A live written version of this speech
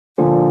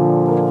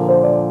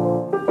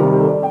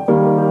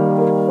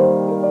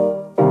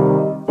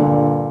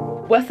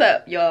What's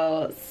up,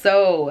 y'all?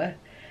 So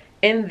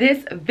in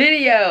this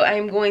video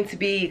I'm going to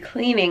be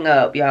cleaning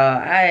up, y'all.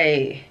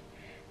 I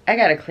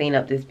gotta clean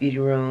up this beauty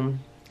room.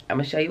 I'm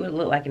gonna show you what it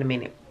looked like in a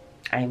minute.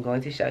 I am going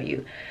to show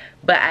you,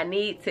 but I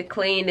need to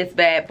clean this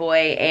bad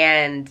boy.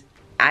 And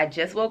I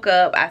just woke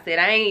up. I said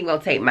I ain't even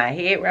gonna take my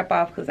head wrap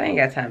off because I ain't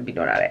got time to be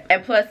doing all that.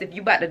 And plus, if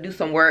you about to do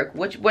some work,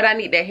 what I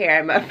need that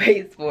hair in my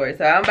face for?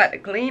 So I'm about to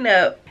clean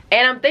up,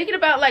 and I'm thinking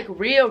about like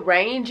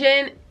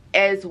rearranging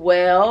as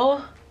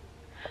well.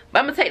 But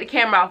I'm gonna take the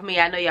camera off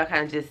me. I know y'all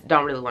kind of just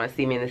don't really want to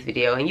see me in this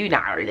video, and you're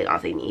not really gonna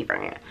see me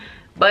from here.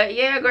 But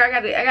yeah, girl,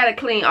 I gotta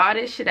clean all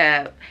this shit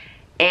up,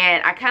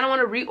 and I kind of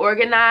want to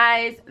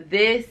reorganize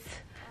this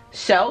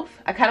shelf.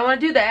 I kind of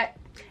want to do that.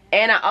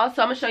 And I'm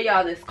gonna show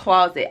y'all this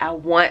closet. I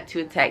want to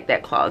attack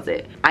that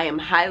closet. I am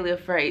highly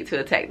afraid to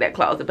attack that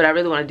closet, but I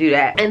really want to do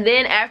that. And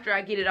then after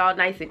I get it all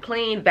nice and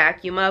clean,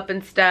 vacuum up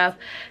and stuff,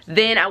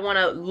 then I want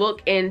to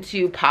look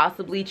into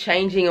possibly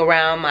changing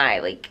around my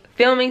like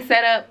filming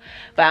setup.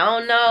 But I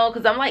don't know,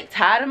 because I'm like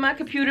tired of my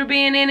computer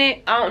being in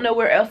it. I don't know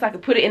where else I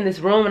could put it in this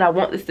room, and I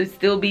want this to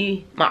still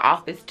be my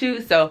office too.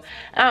 So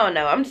I don't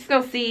know. I'm just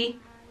gonna see.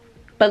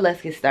 But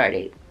let's get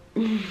started.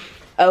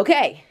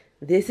 Okay.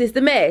 This is the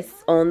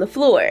mess on the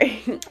floor.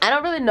 I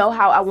don't really know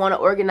how I want to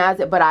organize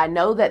it, but I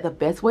know that the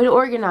best way to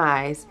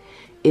organize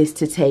is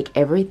to take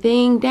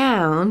everything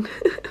down.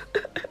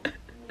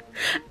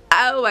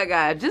 Oh my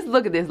God, just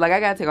look at this. Like, I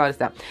gotta take all this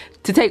down.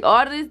 To take all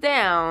of this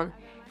down,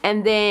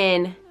 and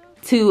then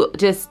to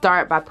just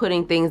start by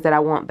putting things that I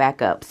want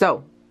back up.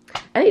 So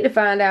I need to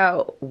find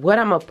out what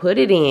I'm gonna put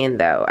it in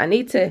though. I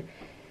need to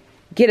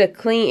get a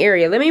clean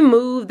area. Let me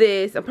move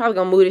this. I'm probably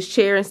gonna move this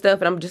chair and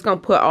stuff, and I'm just gonna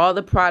put all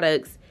the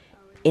products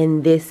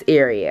in this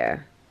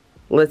area.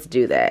 Let's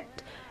do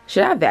that.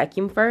 Should I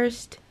vacuum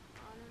first?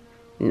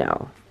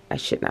 No, I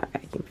should not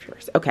vacuum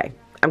first. Okay,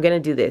 I'm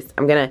gonna do this.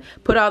 I'm gonna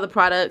put all the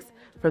products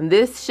from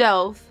this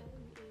shelf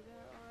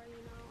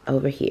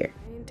over here.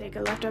 Take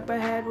a left up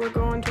ahead, we're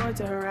going towards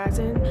the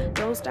horizon.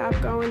 Don't stop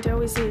going till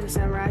we see the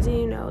sun rising.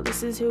 You know,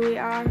 this is who we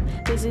are,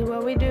 this is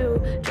what we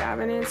do.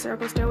 Driving in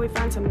circles till we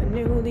find something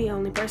new. The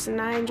only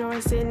person I enjoy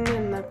sitting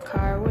in the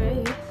car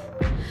with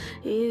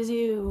is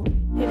you.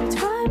 If it's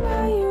fine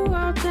by you,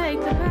 I'll take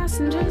the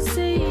passenger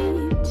seat.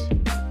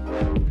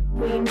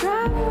 We can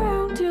drive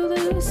around to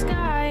the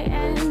sky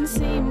and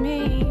see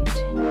meet.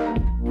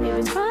 If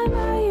it's fine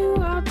by you,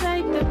 I'll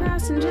take the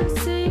passenger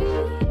seat.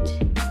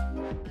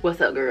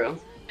 What's up, girl?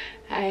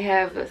 I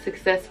have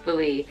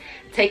successfully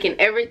taken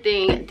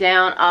everything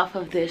down off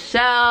of this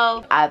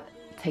shelf. I've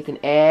taken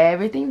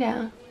everything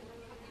down.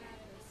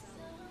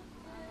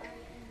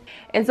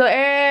 And so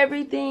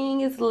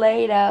everything is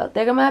laid out.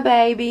 There go my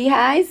baby.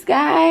 Hi,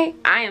 Sky.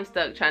 I am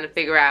stuck trying to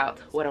figure out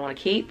what I want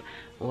to keep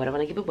and what I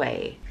want to give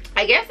away.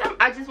 I guess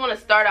I just want to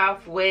start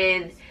off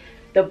with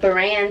the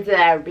brands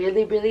that I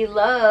really, really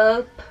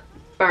love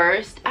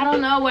first. I don't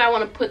know where I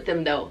want to put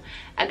them, though.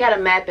 I got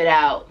to map it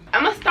out.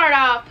 I'm going to start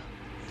off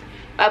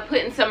by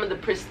putting some of the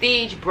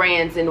prestige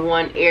brands in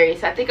one area.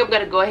 So I think I'm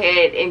going to go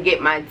ahead and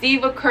get my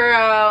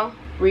DeCluttering,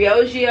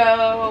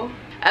 Briogeo,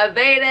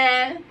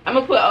 Aveda. I'm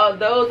gonna put all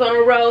those on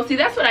a row. See,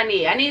 that's what I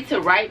need. I need to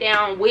write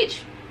down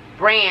which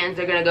brands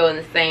are gonna go in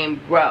the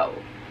same row.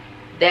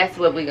 That's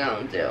what we're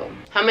gonna do.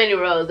 How many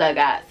rows I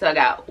got? So I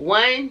got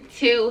 1,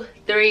 2,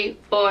 3,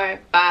 4,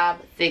 5,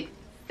 6,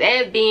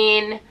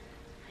 7,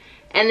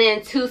 and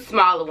then 2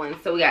 smaller ones.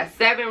 So we got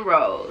 7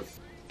 rows.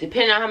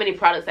 Depending on how many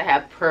products I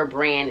have per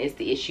brand is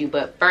the issue.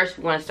 But first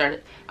we want to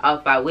start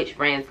off by which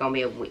brand's gonna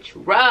be in which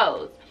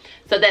rows.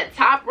 So that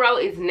top row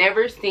is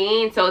never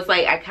seen, so it's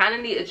like I kind of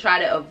need to try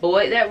to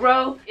avoid that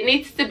row. It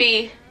needs to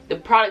be the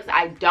products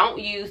I don't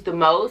use the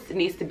most. It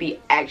needs to be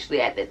actually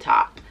at the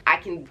top. I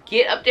can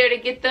get up there to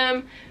get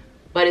them,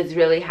 but it's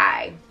really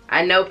high.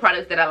 I know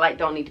products that I like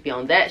don't need to be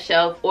on that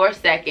shelf or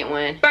second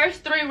one.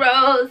 First 3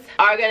 rows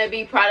are gonna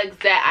be products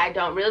that I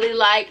don't really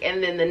like,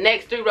 and then the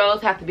next 3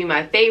 rows have to be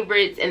my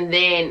favorites, and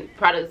then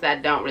products I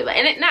don't really like.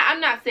 And I'm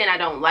not saying I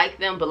don't like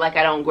them, but like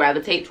I don't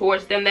gravitate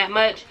towards them that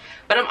much.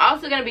 But I'm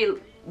also gonna be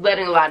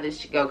letting a lot of this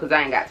shit go because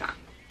I ain't got time.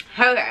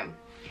 Okay,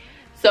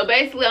 so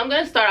basically I'm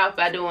gonna start off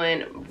by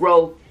doing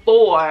row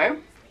 4.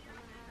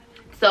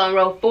 So in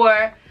row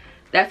 4,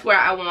 that's where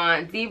I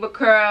want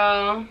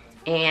DeCluttering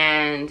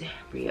and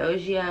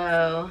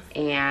Briogeo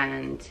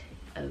and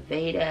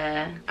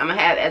Aveda. I'm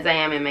gonna have As I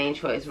Am in Main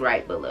Choice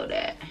right below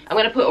that. I'm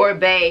gonna put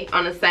Orbay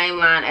on the same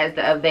line as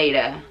the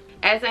Aveda.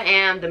 As I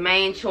Am, the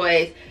Main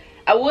Choice.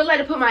 I would like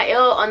to put my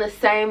L on the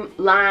same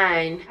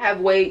line. I have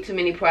way too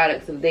many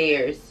products of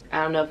theirs.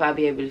 I don't know if I'll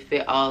be able to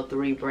fit all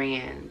 3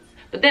 brands.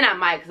 But then I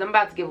might, because I'm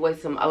about to give away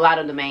a lot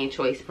of the Main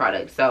Choice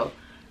products. So,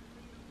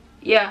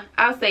 yeah,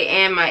 I'll say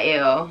and my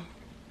L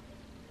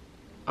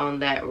on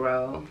that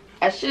row.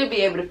 I should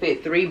be able to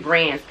fit 3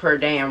 brands per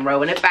damn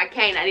row. And if I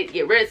can't, I need to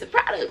get rid of some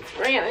products.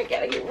 I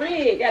gotta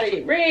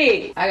get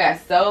rid. I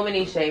got so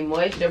many Shea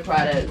Moisture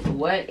products.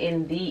 What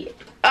in the...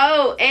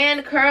 Oh,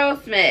 and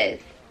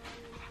Curlsmith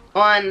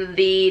on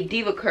the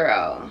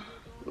DeCluttering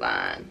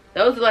line.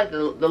 Those are like the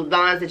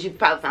lines that you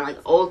probably find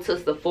like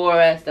Ulta,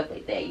 Sephora, stuff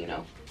like that, you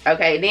know.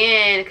 Okay,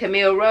 then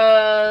Camille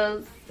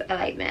Rose. I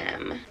like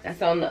them.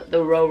 That's on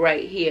the row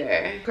right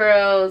here.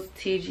 Curls,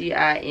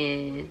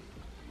 TGIN,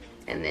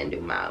 and then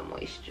do Mild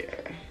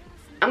Moisture.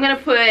 I'm gonna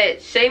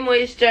put Shea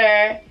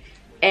Moisture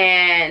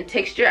and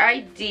Texture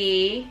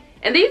ID.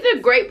 And these are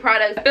great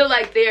products. I feel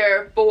like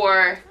they're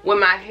for when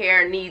my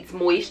hair needs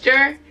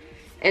moisture.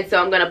 And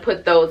so I'm gonna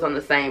put those on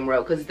the same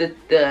row because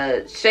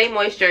the Shea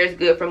Moisture is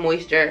good for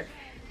moisture.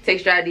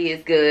 Texture ID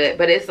is good,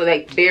 but it's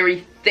like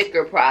very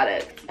thicker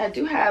product. I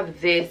do have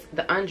this,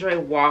 the Andre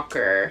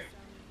Walker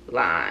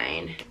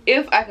line.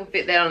 If I can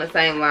fit that on the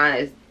same line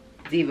as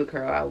Diva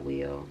Curl, I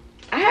will.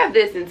 I have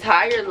this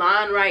entire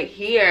line right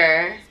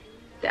here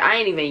that I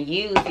ain't even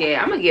used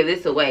yet. I'm gonna give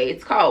this away.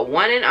 It's called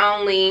One and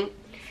Only,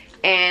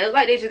 and it looks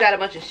like they just got a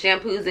bunch of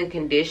shampoos and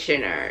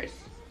conditioners.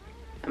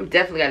 I'm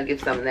definitely gonna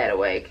give some of that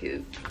away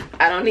because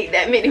I don't need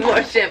that many more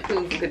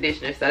shampoos and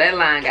conditioners. So that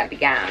line gotta be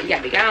gone. You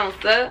gotta be gone,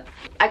 sir.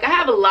 Like, I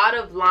have a lot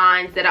of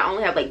lines that I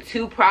only have like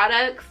 2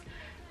 products.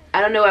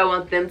 I don't know where I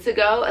want them to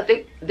go. I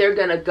think they're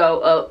gonna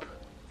go up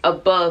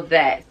above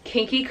that.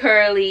 Kinky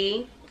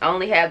Curly. I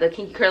only have the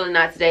Kinky Curly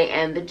Knot today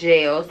and the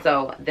gel,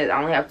 so I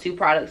only have 2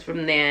 products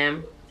from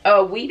them.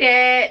 Oh,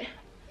 WED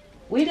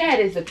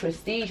is a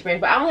prestige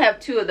brand, but I only have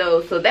 2 of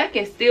those, so that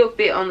can still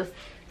fit on the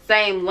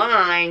same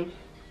line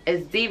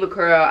as Diva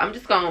Curl. I'm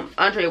just gonna,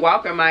 Andre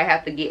Walker might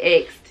have to get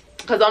X'd.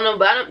 Because on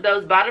the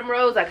those bottom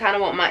rows, I kind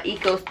of want my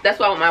that's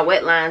why I want my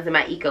wet lines and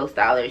my eco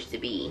stylers to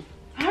be.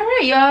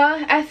 Alright,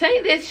 y'all, I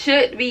think this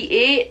should be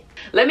it.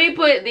 Let me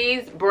put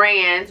these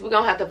brands, we're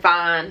gonna have to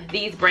find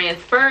these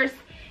brands first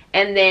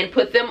and then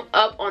put them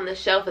up on the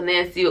shelf and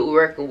then see what we're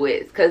working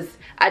with, because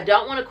I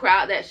don't want to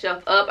crowd that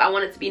shelf up. I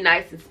want it to be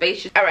nice and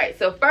spacious. Alright,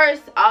 so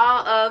first,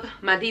 all of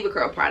my Diva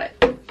Curl products.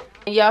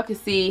 And y'all can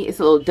see it's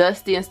a little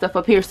dusty and stuff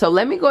up here, so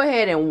let me go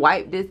ahead and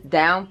wipe this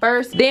down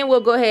first, then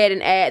we'll go ahead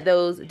and add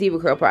those Diva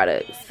Curl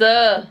products.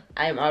 So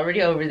I am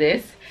already over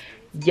this.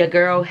 Your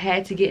girl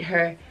had to get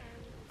her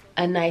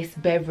a nice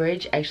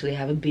beverage. Actually, I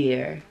have a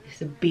beer.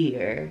 It's a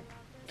beer.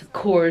 It's a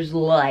Coors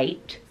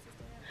Light.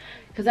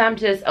 Because I'm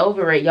just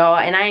over it, y'all.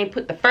 And I ain't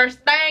put the first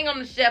thing on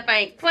the shelf. I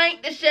ain't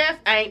clanked the shelf.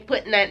 I ain't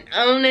putting that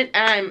on it.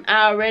 I'm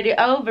already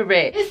over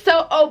it. It's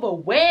so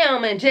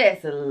overwhelming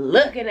just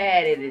looking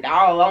at it. It's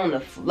all on the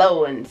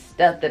floor and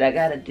stuff that I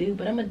gotta do.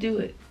 But I'm gonna do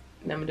it.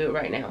 And I'm gonna do it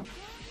right now.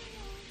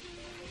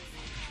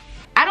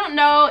 I don't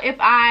know if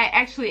I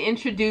actually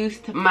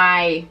introduced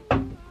my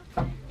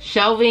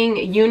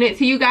shelving unit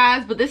to you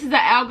guys, but this is an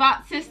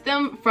Algot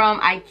system from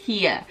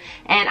IKEA.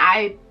 And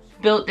I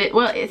built it.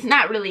 Well, it's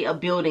not really a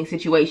building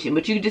situation,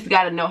 but you just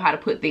got to know how to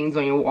put things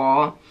on your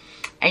wall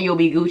and you'll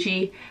be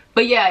Gucci.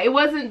 But yeah, it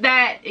wasn't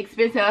that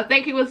expensive. I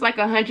think it was like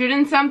 100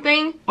 and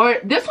something, or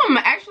this one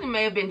actually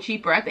may have been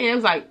cheaper. I think it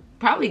was like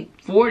probably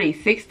 40,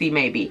 60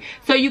 maybe.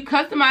 So you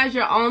customize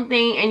your own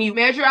thing and you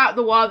measure out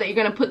the wall that you're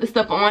gonna put the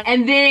stuff on,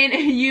 and then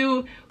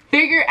you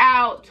figure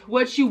out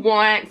what you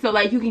want. So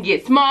like, you can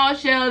get small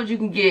shelves, you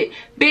can get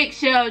big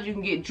shelves, you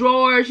can get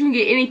drawers, you can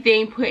get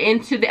anything put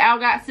into the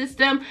Algot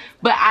system.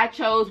 But I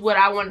chose what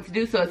I wanted to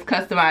do, so it's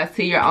customized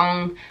to your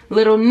own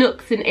little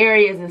nooks and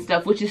areas and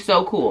stuff, which is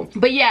so cool.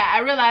 But yeah, I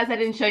realized I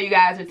didn't show you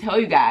guys or tell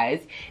you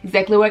guys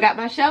exactly where I got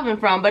my shelving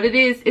from, but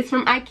it's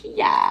from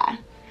IKEA.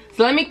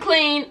 So let me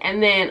clean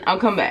and then I'll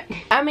come back.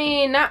 I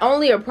mean, not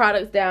only are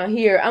products down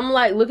here, I'm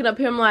like looking up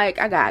here, I'm like,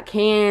 I got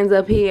cans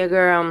up here,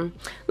 girl.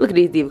 Look at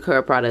these Diva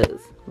Curl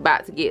products.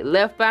 About to get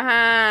left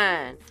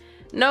behind.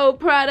 No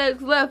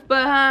products left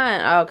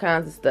behind. All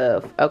kinds of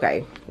stuff.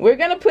 Okay, we're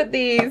gonna put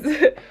these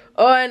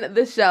on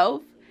the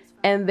shelf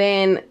and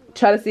then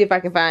try to see if I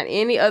can find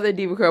any other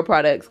Diva Curl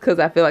products, because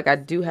I feel like I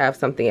do have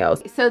something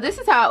else. So this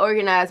is how I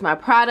organize my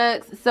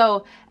products.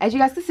 So as you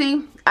guys can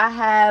see, I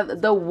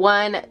have the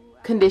One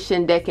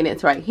Condition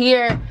Decadence right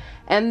here,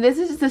 and this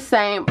is just the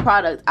same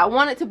product. I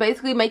wanted to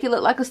basically make it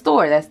look like a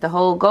store. That's the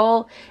whole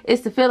goal,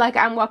 is to feel like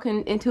I'm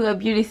walking into a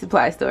beauty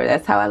supply store.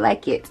 That's how I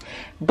like it.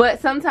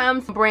 But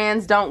sometimes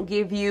brands don't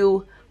give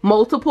you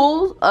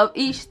multiples of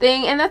each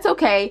thing, and that's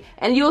okay,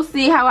 and you'll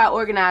see how I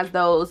organize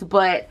those.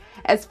 But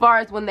as far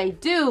as when they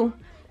do,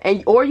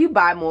 or you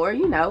buy more,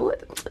 you know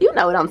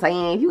what I'm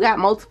saying. You got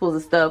multiples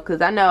of stuff, because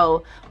I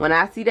know when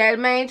I see that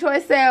main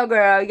choice sale,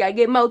 girl, you gotta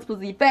get multiples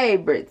of your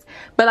favorites.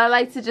 But I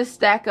like to just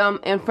stack them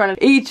in front of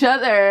each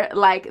other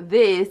like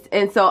this.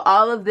 And so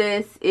all of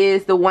this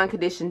is the One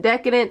Condition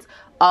Decadence.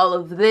 All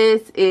of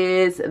this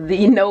is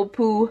the No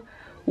Poo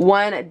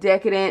One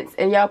Decadence.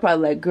 And y'all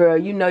probably like, girl,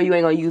 you know you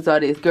ain't gonna use all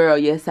this. Girl,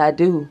 yes I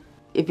do.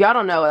 If y'all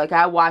don't know, like,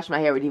 I wash my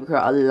hair with Diva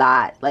Curl a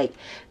lot. Like,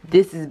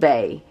 this is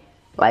bae.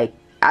 Like,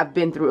 I've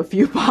been through a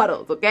few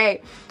bottles, okay?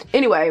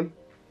 Anyway,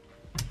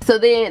 so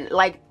then,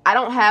 like, I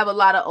don't have a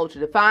lot of ultra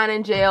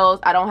defining gels.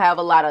 I don't have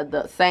a lot of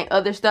the same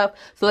other stuff.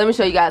 So let me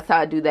show you guys how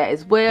I do that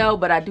as well.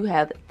 But I do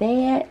have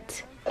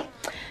that.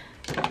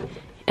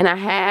 And I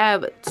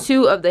have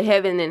 2 of the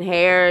Heaven and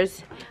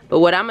Hairs. But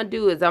what I'm going to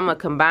do is I'm going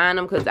to combine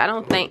them, because I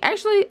don't think,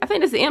 actually, I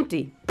think this is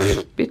empty.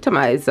 You're talking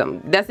about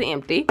something. That's an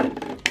empty.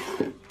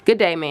 Good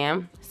day,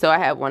 ma'am. So I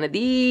have one of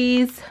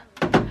these.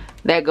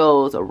 That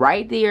goes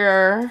right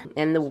there,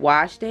 and the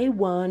Wash Day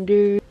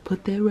Wonder.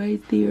 put that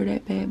right there,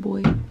 that bad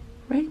boy.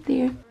 Right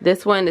there.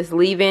 This one is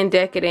Leave-In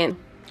Decadent.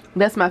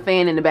 That's my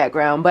fan in the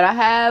background. But I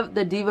have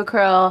the Diva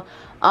Curl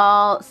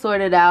all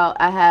sorted out.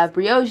 I have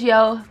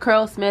Briogeo,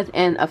 Curlsmith,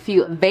 and a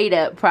few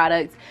Aveda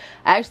products.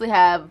 I actually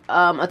have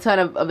a ton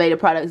of Aveda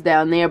products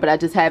down there, but I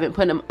just haven't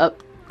put them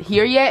up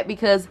here yet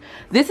because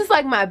this is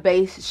like my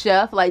base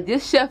shelf. Like,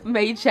 this shelf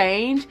may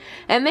change,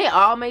 and they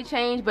all may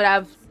change, but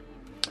I've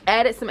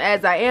added some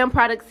As I Am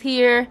products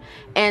here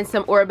and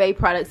some Oribe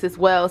products as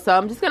well. So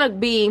I'm just gonna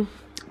be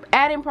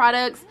adding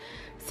products,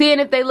 seeing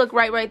if they look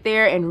right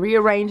there, and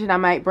rearranging. I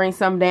might bring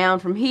some down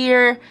from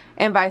here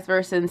and vice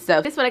versa and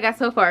stuff. This is what I got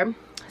so far.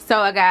 So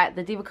I got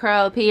the Diva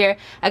Curl up here.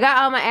 I got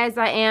all my As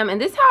I Am,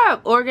 and this is how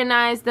I've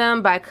organized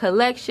them by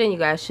collection. You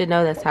guys should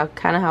know that's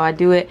kind of how I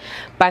do it,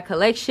 by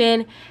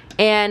collection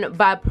and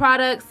by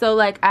product. So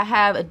like, I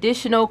have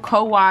additional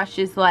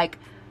co-washes, like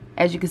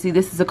as you can see,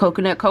 this is a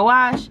coconut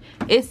co-wash.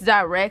 It's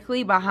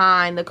directly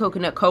behind the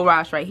coconut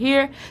co-wash right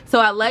here. So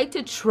I like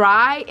to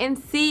try and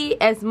see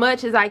as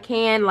much as I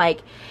can,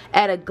 like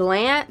at a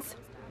glance.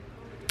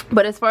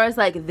 But as far as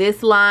like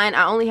this line,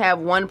 I only have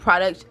one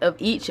product of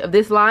each of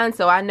this line.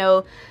 So I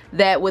know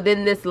that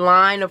within this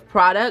line of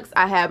products,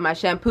 I have my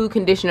shampoo,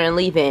 conditioner, and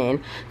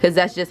leave-in. Because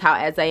that's just how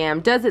As I Am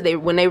does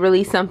it. When they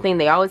release something,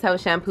 they always have a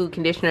shampoo,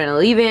 conditioner, and a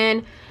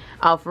leave-in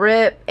off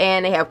rip.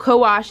 And they have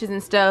co-washes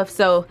and stuff.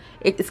 So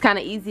it's kind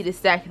of easy to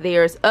stack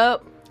theirs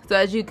up. So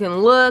as you can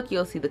look,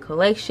 you'll see the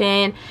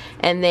collection.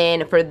 And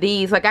then for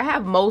these, like I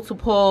have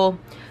multiple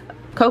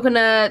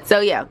coconuts. So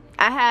yeah,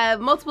 I have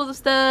multiples of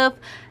stuff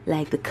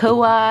like the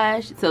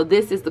co-wash. So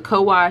this is the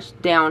co-wash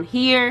down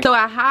here. So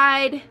I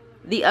hide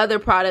the other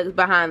products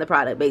behind the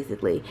product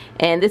basically.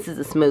 And this is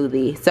a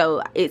smoothie.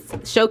 So it's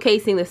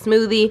showcasing the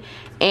smoothie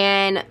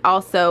and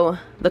also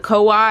the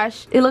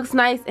co-wash. It looks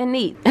nice and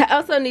neat. I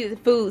also needed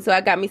food, so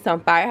I got me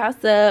some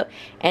Firehouse Up,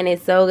 and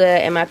it's so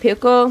good. And my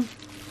pickle.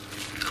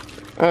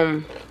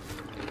 I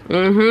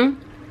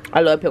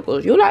love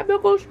pickles. You like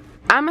pickles?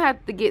 I'm gonna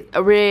have to get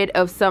rid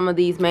of some of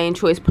these Main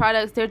Choice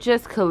products. They're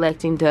just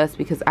collecting dust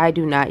because I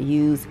do not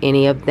use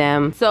any of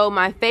them. So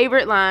my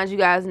favorite lines, you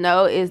guys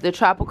know, is the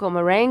Tropical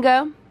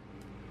Moringa.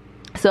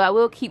 So I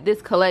will keep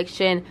this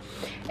collection,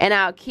 and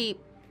I'll keep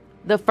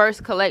the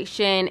first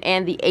collection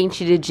and the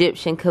Ancient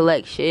Egyptian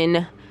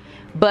collection.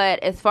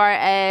 But as far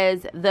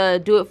as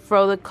the Do It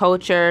For the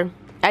Culture,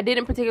 I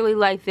didn't particularly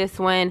like this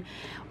one,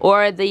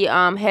 or the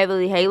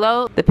Heavily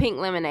Halo, the Pink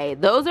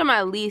Lemonade. Those are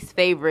my least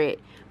favorite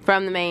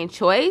from the Main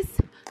Choice.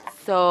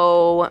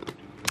 So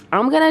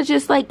I'm gonna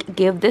just like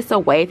give this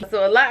away.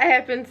 So a lot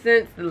happened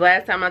since the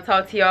last time I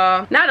talked to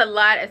y'all. Not a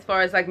lot as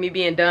far as like me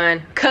being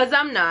done, cause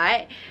I'm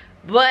not.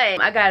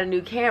 But I got a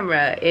new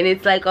camera, and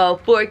it's like all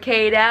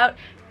 4K'd out,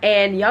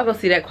 and y'all gonna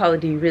see that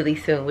quality really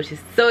soon, which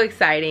is so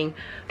exciting.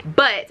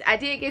 But I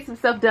did get some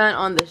stuff done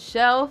on the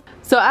shelf.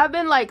 So I've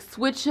been like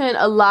switching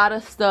a lot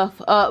of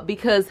stuff up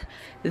because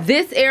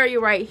this area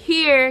right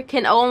here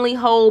can only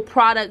hold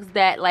products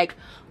that like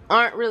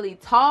aren't really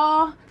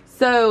tall.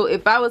 So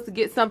if I was to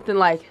get something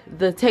like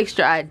the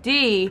Texture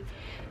ID,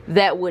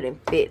 that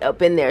wouldn't fit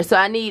up in there. So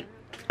I need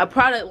a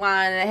product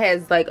line that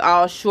has like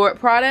all short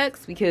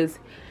products, because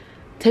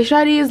Texture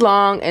ID is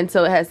long, and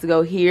so it has to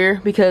go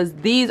here because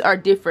these are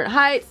different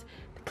heights.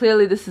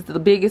 Clearly this is the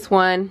biggest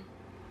one,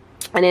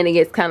 and then it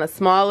gets kind of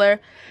smaller.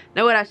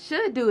 Now what I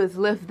should do is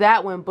lift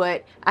that one,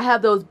 but I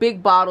have those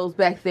big bottles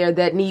back there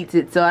that needs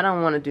it, so I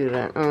don't want to do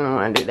that. I don't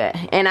want to do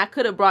that. And I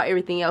could have brought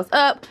everything else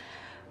up,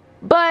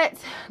 but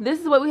this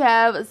is what we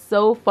have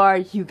so far,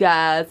 you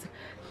guys.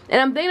 And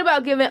I'm thinking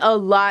about giving a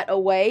lot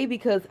away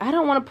because I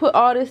don't want to put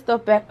all this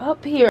stuff back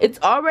up here. It's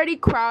already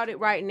crowded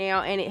right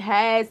now, and it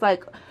has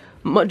like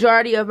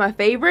majority of my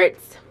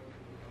favorites,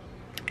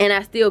 and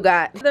I still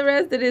got the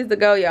rest of this to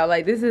go, y'all.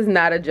 Like, this is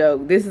not a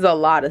joke. This is a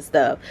lot of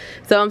stuff.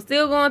 So I'm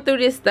still going through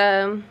this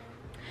stuff.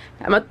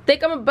 I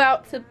think I'm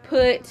about to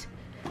put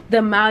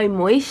the Maui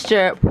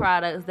Moisture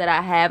products that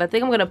I have. I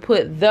think I'm gonna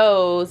put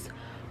those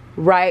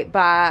right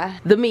by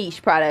the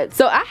Miche products.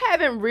 So I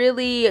haven't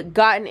really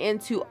gotten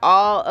into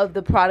all of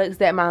the products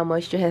that Maui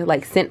Moisture has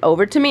like sent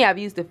over to me. I've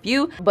used a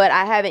few, but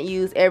I haven't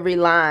used every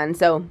line.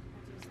 So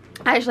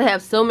I actually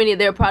have so many of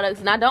their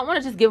products, and I don't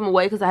want to just give them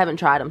away because I haven't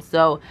tried them.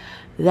 So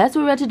that's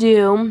what we're about to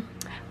do.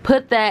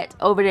 Put that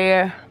over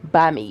there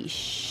by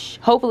Miche.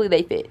 Hopefully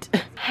they fit.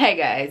 Hey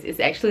guys, it's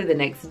actually the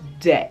next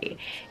day,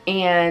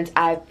 and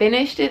I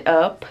finished it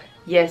up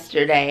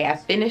yesterday. I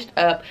finished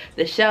up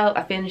the shelf.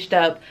 I finished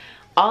up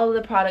all of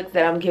the products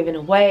that I'm giving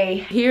away.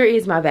 Here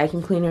is my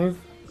vacuum cleaner.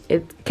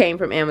 It came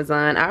from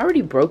Amazon. I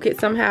already broke it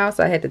somehow,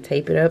 so I had to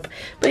tape it up.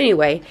 But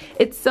anyway,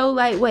 it's so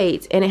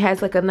lightweight, and it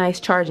has like a nice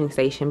charging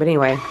station. But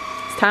anyway,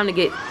 it's time to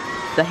get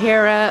the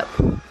hair up.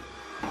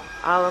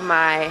 All of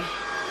my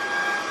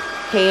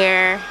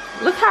hair.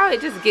 Look how it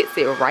just gets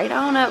it right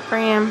on up,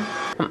 fam.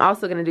 I'm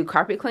also gonna do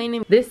carpet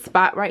cleaning. This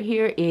spot right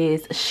here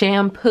is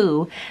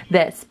shampoo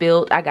that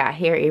spilled. I got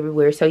hair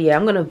everywhere. So yeah,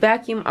 I'm gonna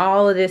vacuum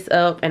all of this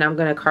up and I'm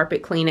gonna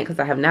carpet clean it because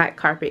I have not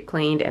carpet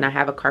cleaned, and I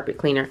have a carpet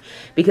cleaner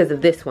because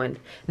of this one.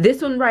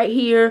 This one right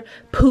here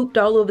pooped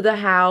all over the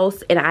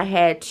house and I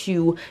had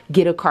to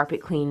get a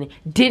carpet clean.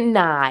 Didn't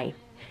I?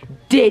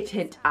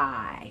 Didn't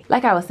I?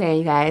 Like I was saying,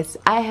 you guys,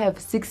 I have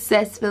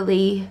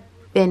successfully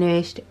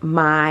finished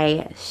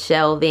my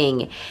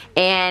shelving,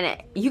 and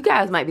you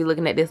guys might be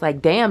looking at this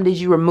like, damn, did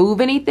you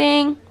remove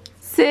anything,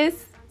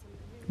 sis?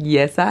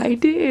 Yes, I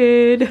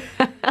did.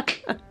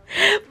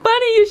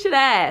 Funny you should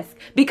ask,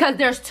 because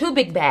there's 2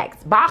 big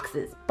bags,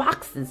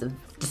 boxes of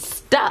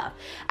stuff.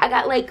 I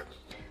got like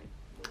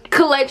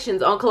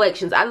collections on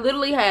collections. I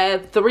literally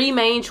have 3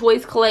 main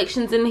choice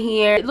collections in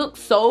here. It looks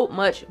so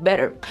much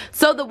better.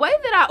 So the way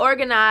that I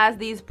organize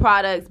these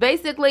products,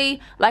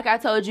 basically, like I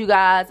told you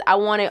guys, I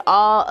wanted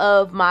all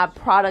of my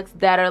products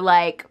that are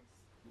like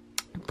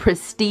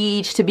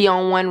prestige to be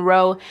on one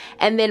row,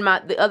 and then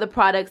the other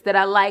products that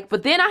I like.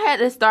 But then I had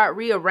to start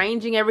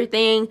rearranging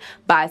everything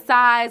by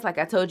size, like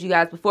I told you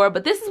guys before.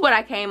 But this is what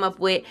I came up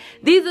with.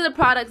 These are the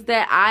products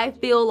that I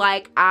feel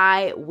like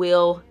I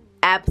will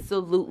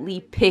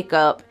absolutely pick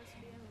up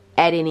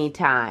at any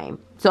time.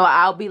 So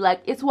I'll be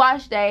like, it's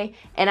wash day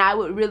and I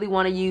would really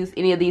want to use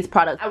any of these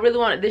products. I really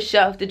wanted this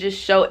shelf to just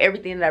show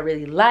everything that I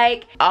really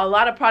like. A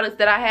lot of products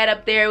that I had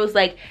up there, it was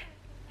like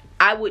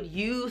I would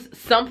use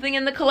something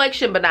in the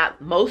collection but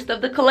not most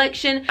of the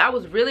collection. I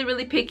was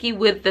really picky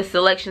with the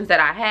selections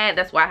that I had.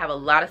 That's why I have a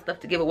lot of stuff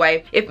to give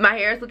away. If my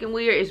hair is looking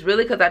weird, it's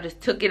really because I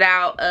just took it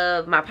out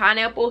of my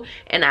pineapple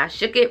and I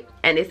shook it,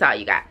 and it's all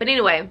you got. But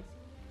anyway,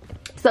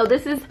 so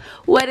this is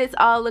what it's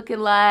all looking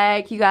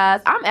like, you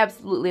guys. I'm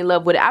absolutely in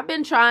love with it. I've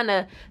been trying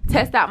to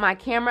test out my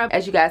camera.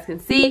 As you guys can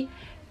see,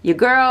 your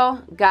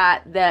girl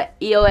got the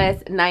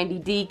EOS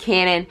 90D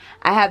Canon.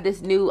 I have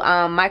this new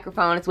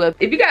microphone as well.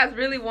 If you guys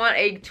really want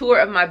a tour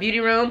of my beauty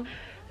room,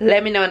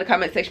 let me know in the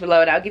comment section below,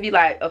 and I'll give you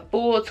like a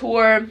full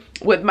tour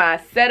with my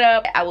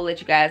setup. I will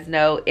let you guys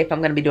know if I'm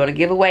going to be doing a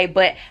giveaway.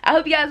 But I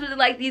hope you guys really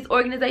like these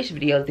organization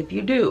videos. If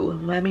you do,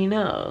 let me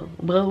know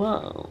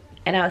below.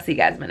 And I'll see you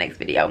guys in my next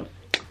video.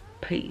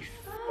 Peace.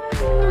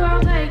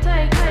 I'll take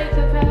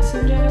the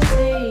passenger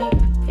seat.